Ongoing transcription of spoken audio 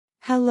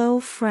Hello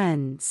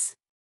friends.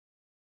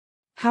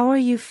 How are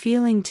you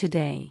feeling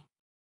today?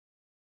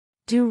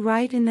 Do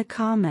write in the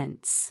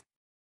comments.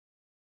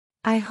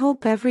 I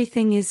hope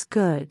everything is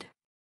good.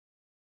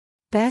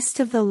 Best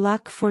of the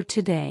luck for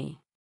today.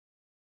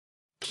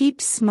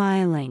 Keep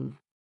smiling.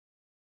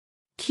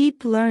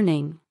 Keep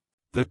learning.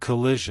 The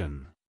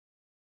collision.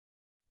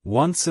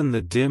 Once in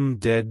the dim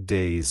dead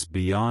days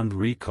beyond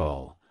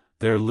recall,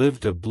 there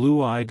lived a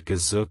blue-eyed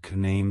gazook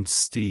named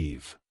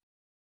Steve.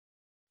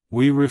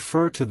 We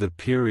refer to the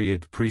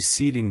period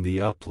preceding the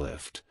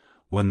uplift,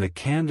 when the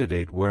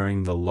candidate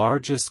wearing the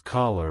largest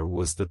collar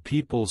was the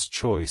people's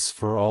choice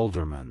for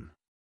alderman.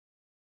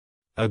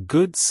 A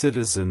good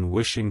citizen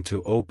wishing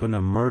to open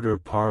a murder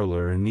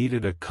parlor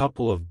needed a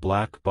couple of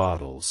black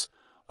bottles,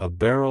 a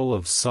barrel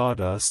of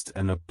sawdust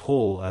and a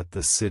pull at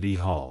the city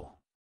hall.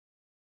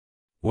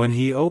 When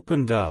he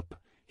opened up,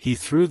 he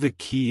threw the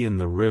key in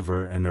the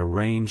river and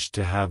arranged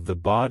to have the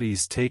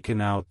bodies taken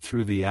out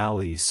through the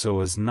alley so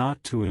as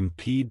not to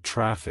impede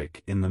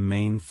traffic in the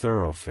main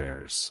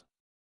thoroughfares.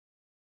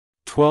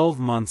 12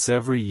 months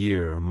every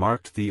year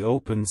marked the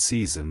open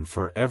season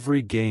for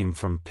every game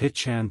from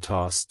pitch and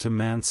toss to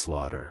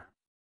manslaughter.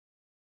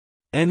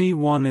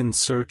 Anyone in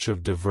search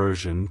of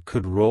diversion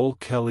could roll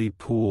Kelly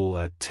pool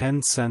at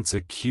 10 cents a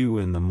cue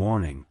in the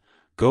morning,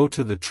 go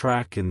to the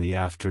track in the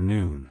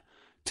afternoon,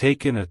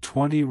 take in a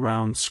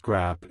 20-round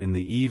scrap in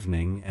the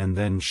evening and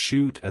then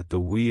shoot at the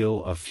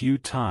wheel a few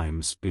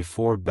times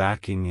before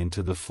backing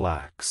into the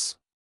flats.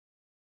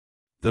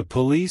 The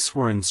police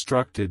were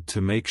instructed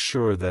to make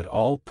sure that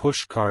all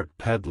pushcart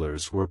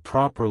peddlers were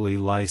properly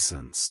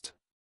licensed.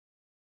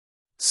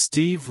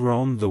 Steve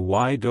roamed the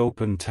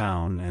wide-open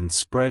town and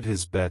spread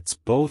his bets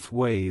both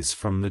ways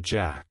from the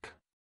jack.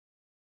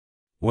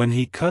 When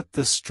he cut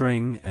the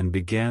string and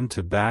began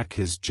to back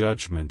his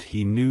judgment,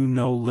 he knew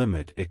no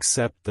limit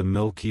except the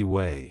Milky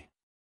Way.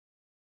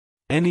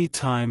 Any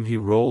time he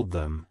rolled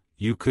them,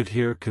 you could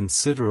hear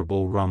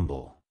considerable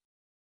rumble.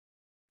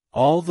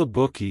 All the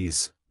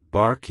bookies,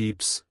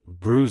 barkeeps,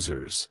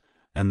 bruisers,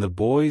 and the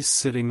boys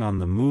sitting on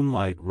the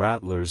moonlight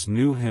rattlers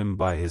knew him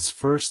by his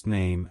first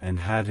name and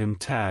had him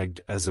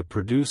tagged as a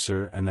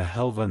producer and a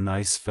helva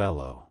nice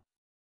fellow.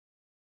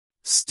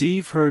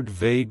 Steve heard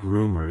vague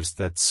rumors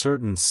that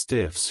certain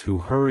stiffs who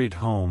hurried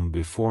home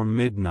before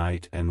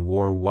midnight and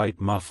wore white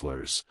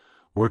mufflers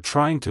were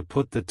trying to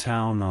put the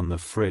town on the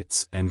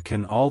fritz and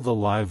can all the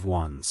live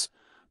ones,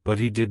 but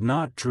he did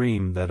not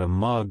dream that a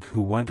mug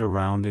who went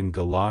around in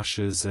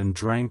galoshes and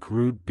drank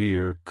root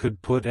beer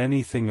could put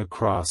anything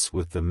across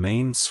with the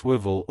main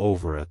swivel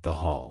over at the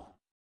hall.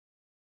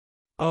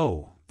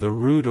 Oh, the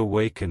rude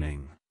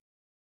awakening.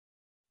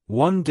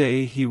 One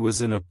day he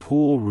was in a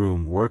pool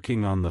room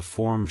working on the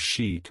form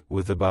sheet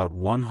with about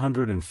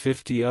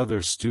 150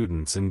 other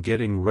students and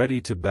getting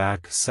ready to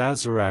back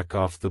Sazerac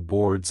off the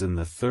boards in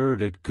the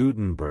third at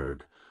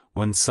Gutenberg,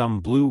 when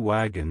some blue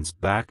wagons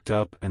backed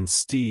up and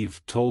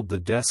Steve told the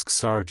desk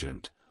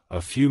sergeant,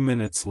 a few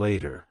minutes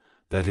later,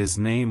 that his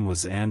name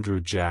was Andrew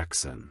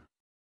Jackson.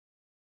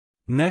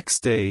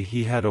 Next day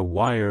he had a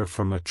wire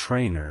from a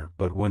trainer,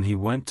 but when he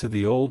went to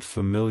the old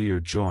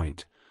familiar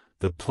joint,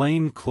 the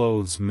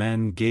plain-clothes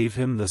men gave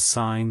him the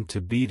sign to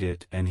beat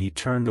it and he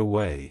turned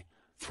away,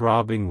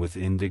 throbbing with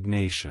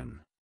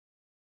indignation.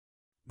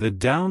 The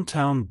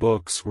downtown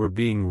books were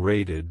being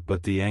raided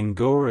but the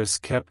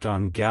Angoras kept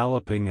on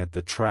galloping at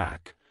the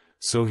track,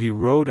 so he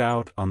rode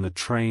out on the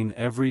train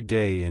every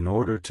day in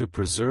order to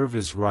preserve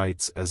his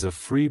rights as a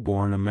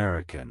freeborn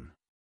American.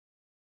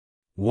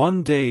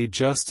 One day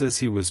just as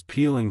he was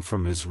peeling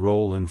from his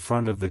roll in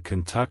front of the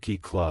Kentucky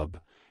Club,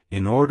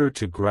 in order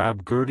to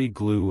grab Gertie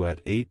glue at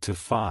 8 to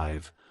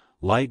 5,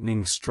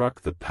 lightning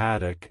struck the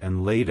paddock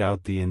and laid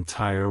out the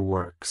entire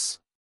works.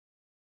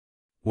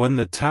 When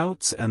the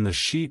touts and the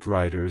sheet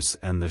writers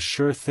and the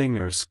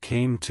sure-thingers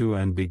came to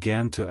and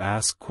began to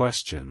ask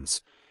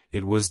questions,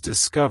 it was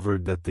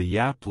discovered that the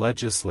Yap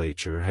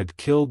legislature had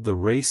killed the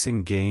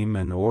racing game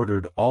and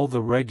ordered all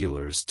the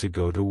regulars to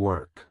go to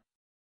work.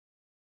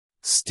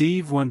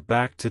 Steve went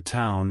back to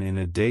town in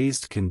a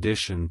dazed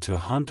condition to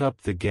hunt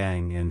up the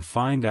gang and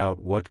find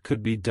out what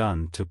could be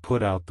done to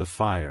put out the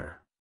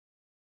fire.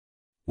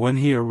 When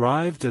he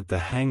arrived at the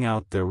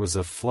hangout there was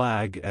a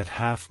flag at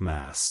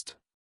half-mast.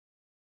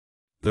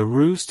 The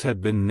roost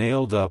had been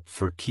nailed up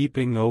for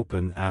keeping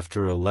open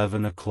after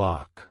 11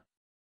 o'clock.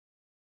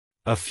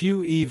 A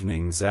few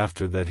evenings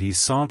after that he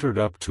sauntered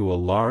up to a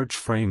large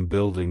frame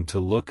building to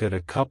look at a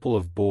couple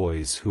of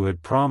boys who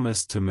had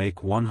promised to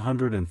make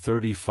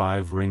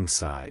 135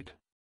 ringside.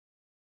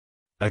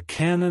 A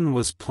cannon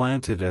was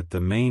planted at the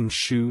main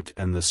chute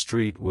and the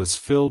street was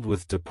filled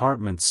with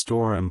department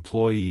store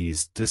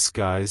employees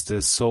disguised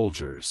as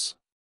soldiers.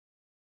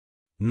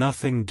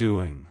 Nothing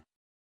doing.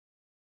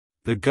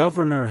 The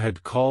governor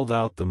had called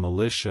out the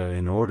militia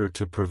in order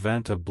to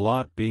prevent a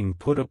blot being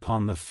put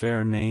upon the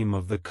fair name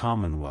of the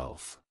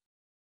Commonwealth.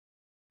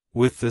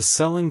 With the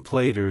selling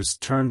platers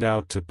turned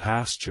out to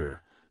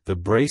pasture, the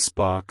brace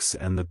box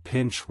and the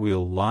pinch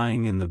wheel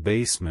lying in the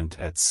basement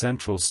at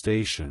Central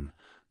Station,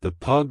 the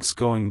pugs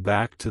going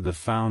back to the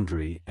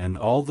foundry and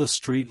all the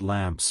street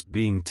lamps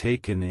being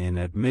taken in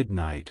at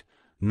midnight,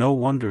 no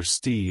wonder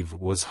Steve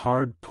was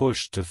hard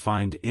pushed to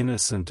find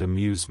innocent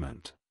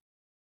amusement.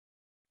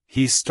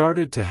 He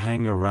started to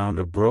hang around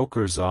a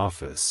broker's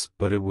office,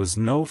 but it was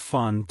no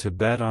fun to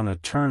bet on a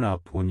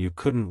turn-up when you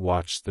couldn't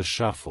watch the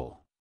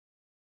shuffle.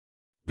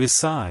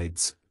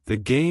 Besides, the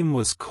game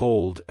was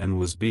cold and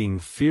was being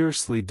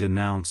fiercely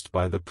denounced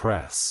by the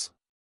press.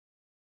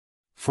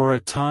 For a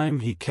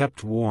time he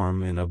kept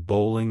warm in a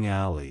bowling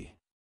alley.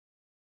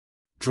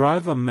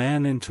 Drive a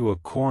man into a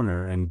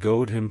corner and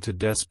goad him to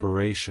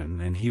desperation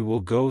and he will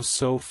go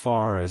so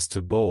far as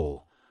to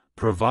bowl,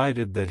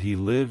 provided that he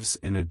lives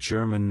in a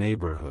German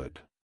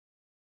neighborhood.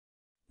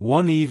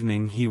 One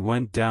evening he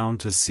went down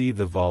to see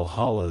the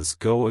Valhallas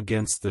go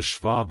against the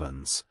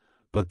Schwabens,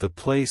 but the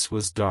place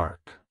was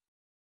dark.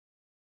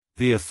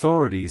 The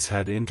authorities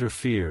had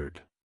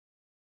interfered.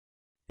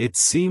 It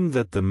seemed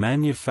that the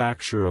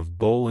manufacture of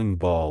bowling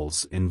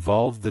balls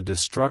involved the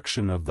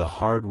destruction of the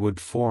hardwood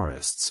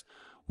forests,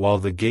 while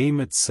the game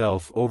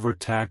itself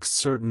overtaxed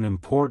certain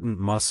important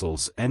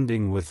muscles,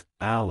 ending with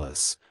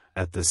Alice,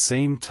 at the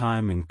same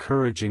time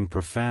encouraging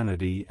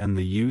profanity and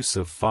the use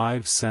of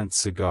 5-cent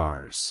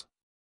cigars.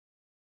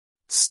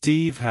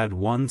 Steve had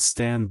one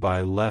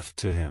standby left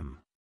to him.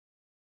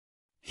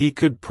 He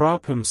could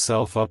prop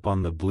himself up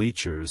on the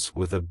bleachers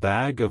with a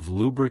bag of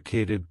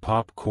lubricated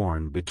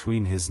popcorn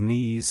between his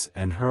knees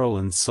and hurl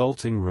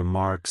insulting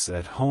remarks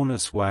at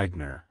Honus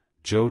Wagner,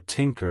 Joe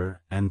Tinker,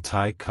 and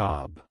Ty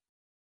Cobb.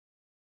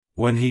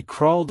 When he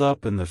crawled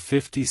up in the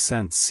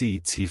 50-cent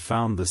seats he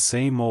found the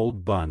same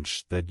old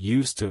bunch that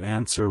used to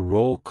answer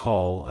roll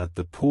call at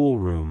the pool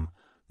room,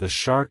 the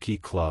Sharkey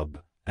Club,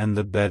 and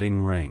the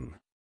betting ring.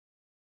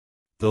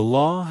 The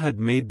law had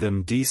made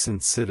them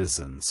decent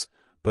citizens,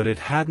 but it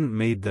hadn't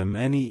made them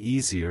any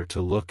easier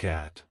to look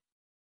at.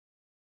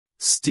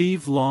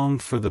 Steve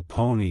longed for the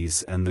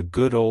ponies and the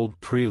good old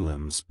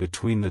prelims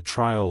between the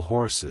trial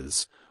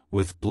horses,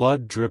 with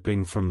blood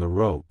dripping from the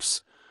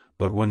ropes,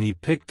 but when he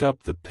picked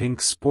up the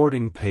pink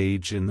sporting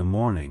page in the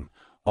morning,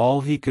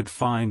 all he could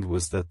find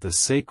was that the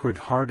Sacred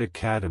Heart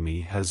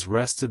Academy has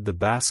wrested the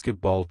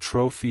basketball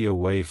trophy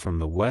away from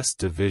the West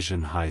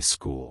Division High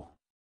School.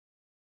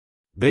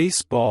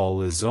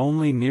 Baseball is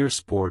only near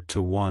sport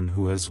to one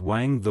who has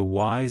wanged the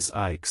wise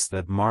ikes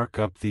that mark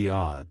up the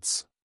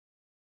odds.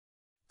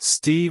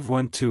 Steve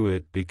went to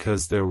it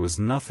because there was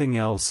nothing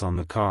else on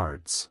the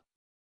cards.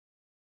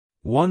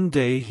 One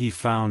day he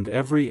found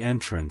every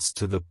entrance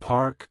to the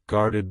park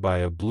guarded by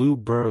a blue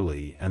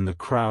burly and the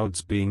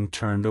crowds being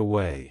turned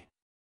away.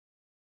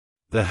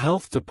 The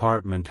health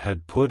department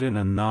had put in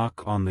a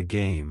knock on the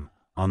game,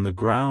 on the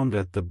ground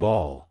at the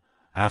ball,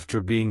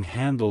 after being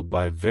handled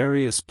by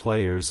various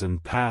players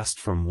and passed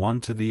from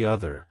one to the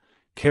other,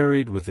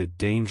 carried with it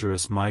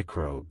dangerous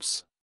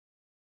microbes.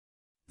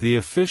 The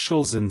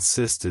officials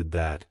insisted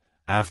that,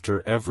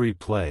 after every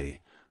play,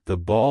 the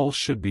ball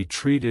should be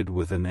treated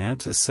with an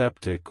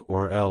antiseptic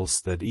or else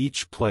that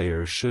each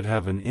player should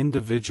have an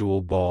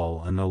individual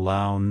ball and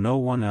allow no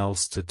one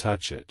else to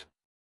touch it.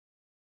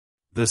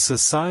 The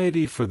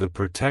Society for the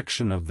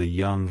Protection of the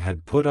Young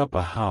had put up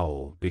a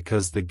howl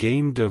because the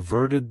game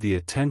diverted the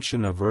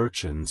attention of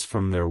urchins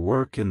from their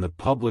work in the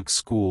public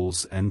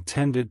schools and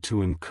tended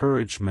to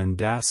encourage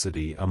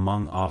mendacity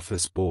among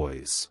office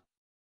boys.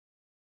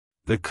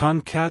 The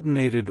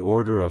concatenated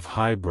order of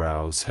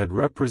highbrows had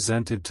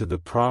represented to the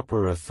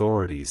proper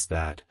authorities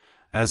that,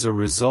 as a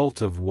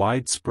result of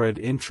widespread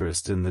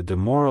interest in the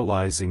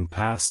demoralizing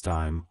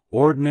pastime,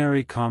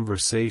 ordinary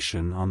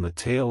conversation on the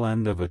tail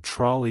end of a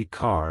trolley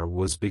car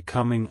was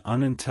becoming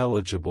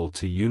unintelligible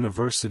to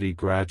university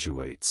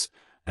graduates,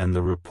 and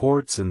the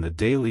reports in the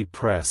daily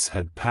press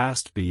had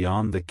passed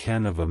beyond the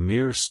ken of a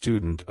mere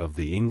student of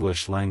the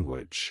English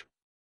language.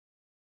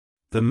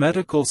 The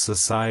Medical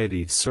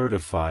Society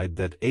certified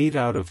that 8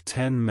 out of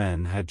 10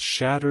 men had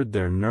shattered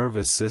their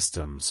nervous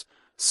systems,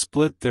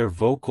 split their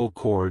vocal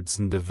cords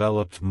and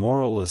developed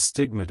moral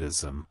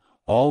astigmatism,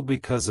 all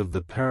because of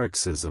the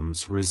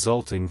paroxysms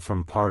resulting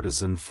from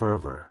partisan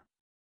fervor.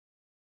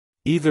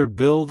 Either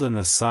build an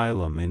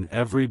asylum in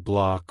every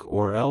block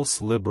or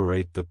else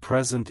liberate the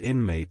present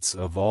inmates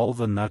of all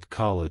the nut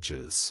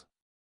colleges.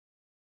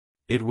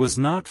 It was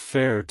not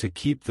fair to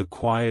keep the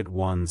quiet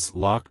ones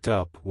locked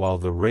up while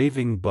the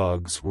raving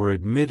bugs were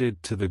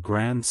admitted to the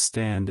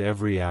grandstand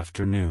every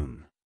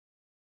afternoon.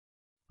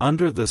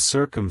 Under the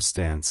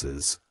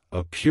circumstances,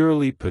 a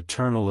purely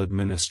paternal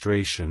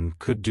administration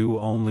could do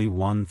only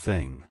one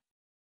thing.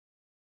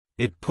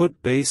 It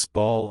put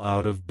baseball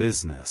out of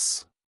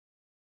business.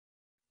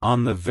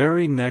 On the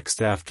very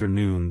next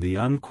afternoon the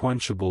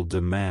unquenchable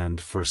demand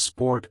for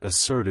sport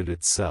asserted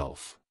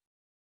itself.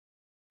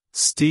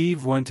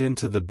 Steve went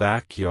into the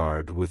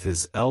backyard with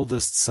his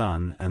eldest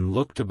son and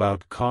looked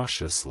about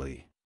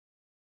cautiously.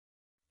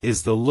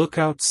 "Is the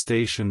lookout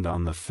stationed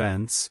on the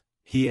fence?"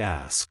 he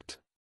asked.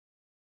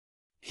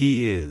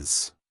 "He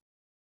is."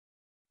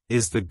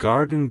 "Is the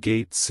garden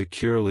gate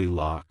securely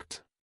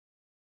locked?"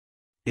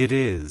 "It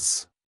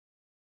is."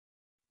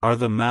 Are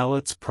the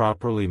mallets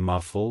properly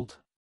muffled?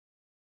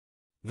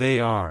 They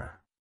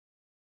are.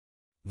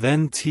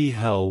 Then tea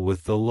hell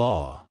with the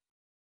law.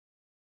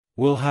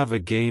 We'll have a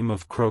game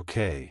of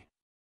croquet.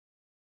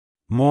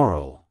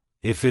 Moral: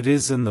 if it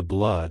is in the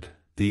blood,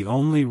 the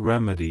only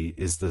remedy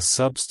is the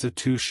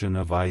substitution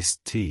of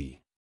iced tea.